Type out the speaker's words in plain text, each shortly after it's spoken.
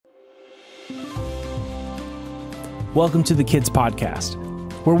Welcome to the Kids Podcast,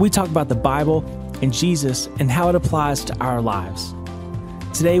 where we talk about the Bible and Jesus and how it applies to our lives.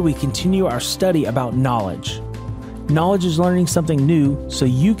 Today, we continue our study about knowledge. Knowledge is learning something new so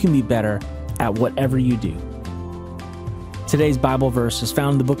you can be better at whatever you do. Today's Bible verse is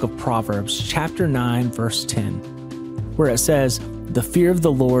found in the book of Proverbs, chapter 9, verse 10, where it says, "The fear of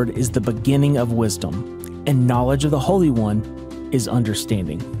the Lord is the beginning of wisdom, and knowledge of the Holy One is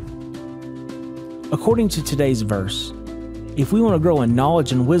understanding." According to today's verse, if we want to grow in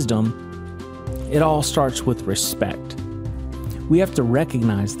knowledge and wisdom, it all starts with respect. We have to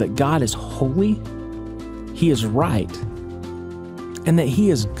recognize that God is holy, He is right, and that He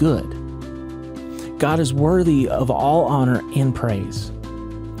is good. God is worthy of all honor and praise.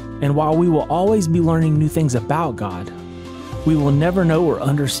 And while we will always be learning new things about God, we will never know or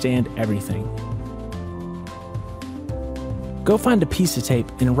understand everything. Go find a piece of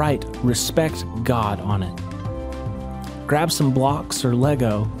tape and write "Respect God" on it. Grab some blocks or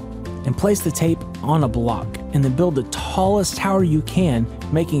Lego and place the tape on a block, and then build the tallest tower you can,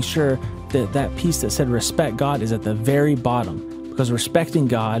 making sure that that piece that said "Respect God" is at the very bottom, because respecting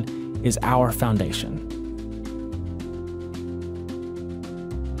God is our foundation.